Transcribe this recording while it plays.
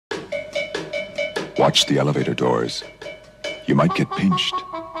Watch the elevator doors. You might get pinched.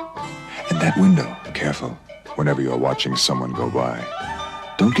 And that window, careful whenever you're watching someone go by.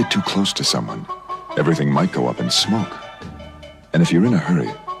 Don't get too close to someone. Everything might go up in smoke. And if you're in a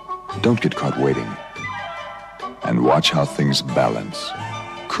hurry, don't get caught waiting. And watch how things balance.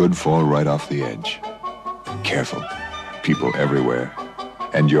 Could fall right off the edge. Careful. People everywhere.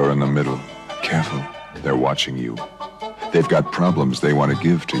 And you're in the middle. Careful. They're watching you. They've got problems they want to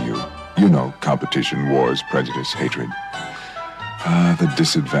give to you. You know, competition, wars, prejudice, hatred. The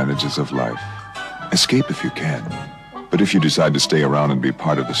disadvantages of life. Escape if you can. But if you decide to stay around and be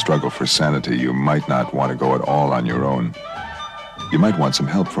part of the struggle for sanity, you might not want to go at all on your own. You might want some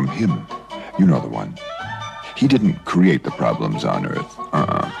help from him. You know the one. He didn't create the problems on Earth.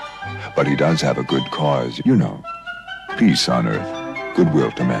 But he does have a good cause. You know. Peace on Earth.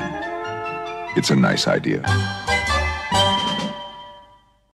 Goodwill to men. It's a nice idea.